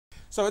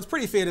So it's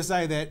pretty fair to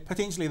say that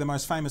potentially the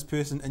most famous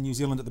person in New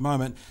Zealand at the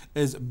moment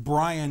is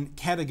Brian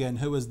Cadogan,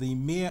 who is the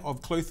Mayor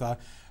of Clutha,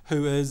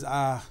 who is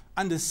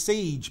under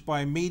siege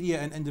by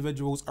media and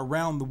individuals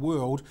around the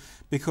world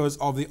because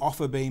of the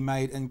offer being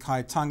made in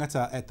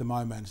Kaitangata at the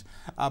moment.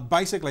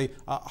 Basically,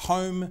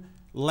 home,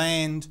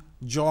 land,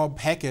 job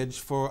package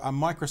for a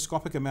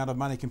microscopic amount of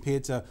money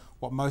compared to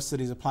what most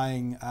cities are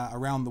paying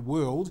around the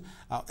world.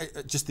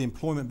 Just the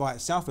employment by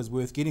itself is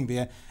worth getting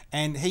there,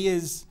 and he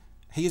is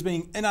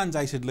being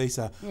inundated,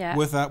 Lisa,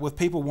 with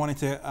people wanting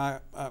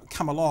to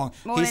come along.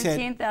 More than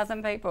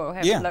 10,000 people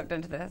have looked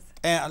into this.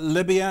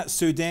 Libya,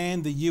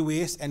 Sudan, the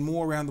US, and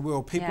more around the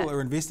world. People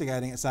are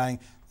investigating it, saying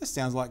this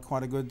sounds like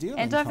quite a good deal.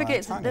 And don't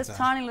forget, this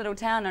tiny little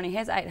town only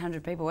has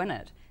 800 people in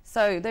it.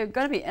 So they're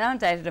going to be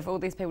inundated if all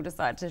these people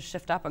decide to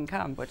shift up and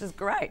come, which is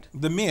great.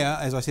 The mayor,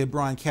 as I said,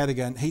 Brian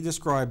Cadogan, he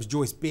describes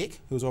Joyce Beck,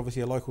 who's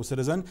obviously a local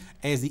citizen,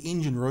 as the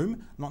engine room.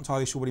 I'm not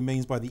entirely sure what he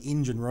means by the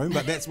engine room,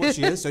 but that's what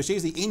she is. So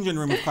she's the engine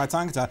room of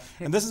Kaitangata,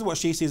 and this is what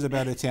she says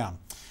about her town.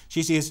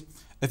 She says,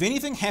 if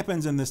anything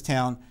happens in this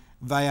town,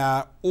 they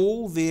are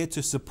all there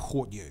to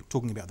support you,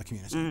 talking about the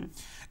community.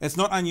 It's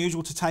not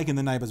unusual to take in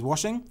the neighbours'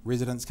 washing.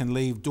 Residents can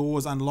leave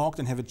doors unlocked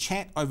and have a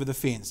chat over the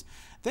fence.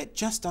 That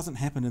just doesn't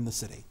happen in the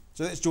city.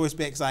 So that's Joyce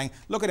Beck saying,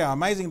 look at our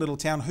amazing little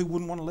town, who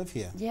wouldn't want to live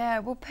here? Yeah,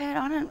 well, Pat,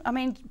 I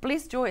mean,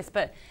 bless Joyce,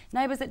 but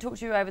neighbours that talked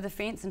to you over the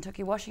fence and took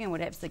you washing and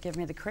would absolutely give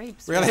me the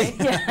creeps. Really?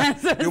 Yeah.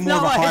 So you're more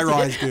of a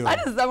high-rise girl. I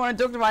just don't want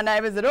to talk to my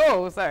neighbours at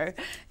all, so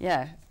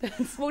yeah,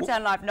 small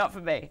town life, not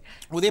for me.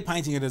 Well, they're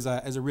painting it as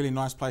a really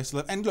nice place to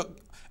live. And look,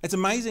 it's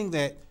amazing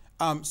that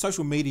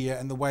social media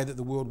and the way that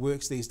the world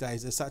works these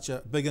days is such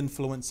a big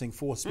influencing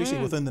force,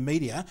 especially within the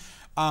media.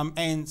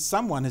 And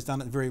someone has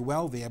done it very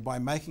well there by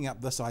making up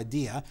this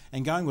idea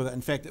and going with it.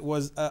 In fact, it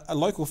was a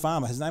local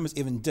farmer. His name is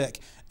Evan Dick,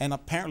 and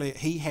apparently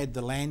he had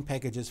the land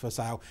packages for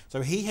sale.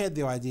 So he had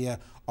the idea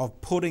of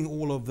putting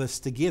all of this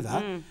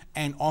together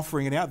and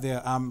offering it out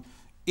there.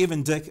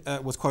 Evan Dick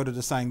was quoted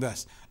as saying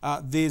this,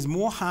 there's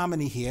more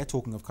harmony here,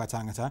 talking of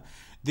Kaitangata,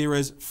 there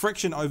is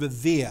friction over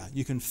there,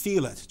 you can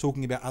feel it,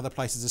 talking about other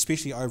places,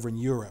 especially over in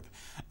Europe.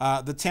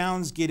 The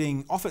town's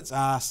getting off its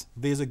arse,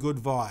 there's a good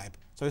vibe.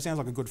 So it sounds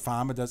like a good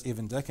farmer, does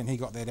Evan Dick, and he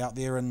got that out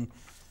there and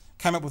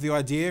came up with the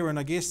idea, and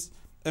I guess,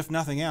 if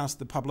nothing else,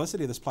 the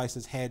publicity this place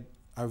has had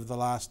over the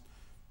last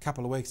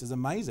couple of weeks is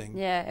amazing.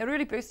 Yeah, it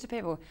really boosted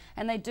people,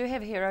 and they do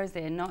have heroes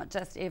there, not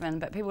just Evan,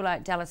 but people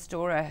like Dallas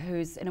Storer,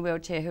 who's in a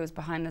wheelchair, who was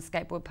behind the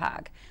skateboard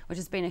park, which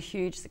has been a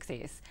huge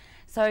success.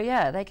 So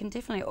yeah, they can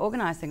definitely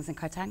organise things in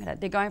Kaitangata.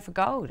 They're going for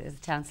gold, as the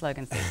town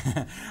slogan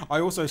says. I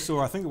also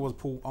saw, I think it was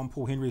on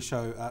Paul Henry's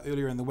show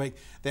earlier in the week,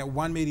 that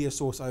one media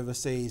source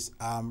overseas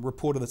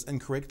reported this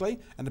incorrectly,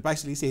 and it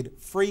basically said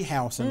free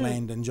house and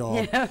land and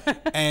job. Yeah.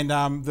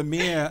 And the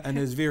mayor, in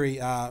his very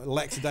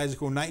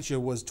lackadaisical nature,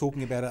 was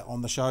talking about it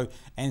on the show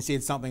and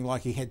said something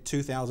like he had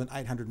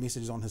 2,800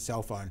 messages on his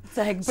cell phone.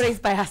 So please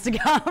pay us to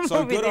come.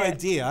 So good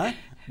idea.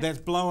 That's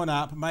blowing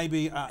up.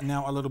 Maybe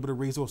now a little bit of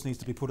resource needs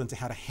to be put into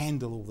how to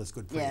handle all this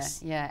good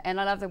press. Yeah, and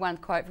I love the one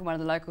quote from one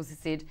of the locals who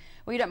said,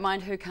 well, you don't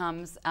mind who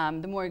comes,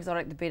 the more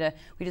exotic the better,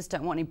 we just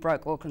don't want any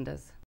broke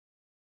Aucklanders.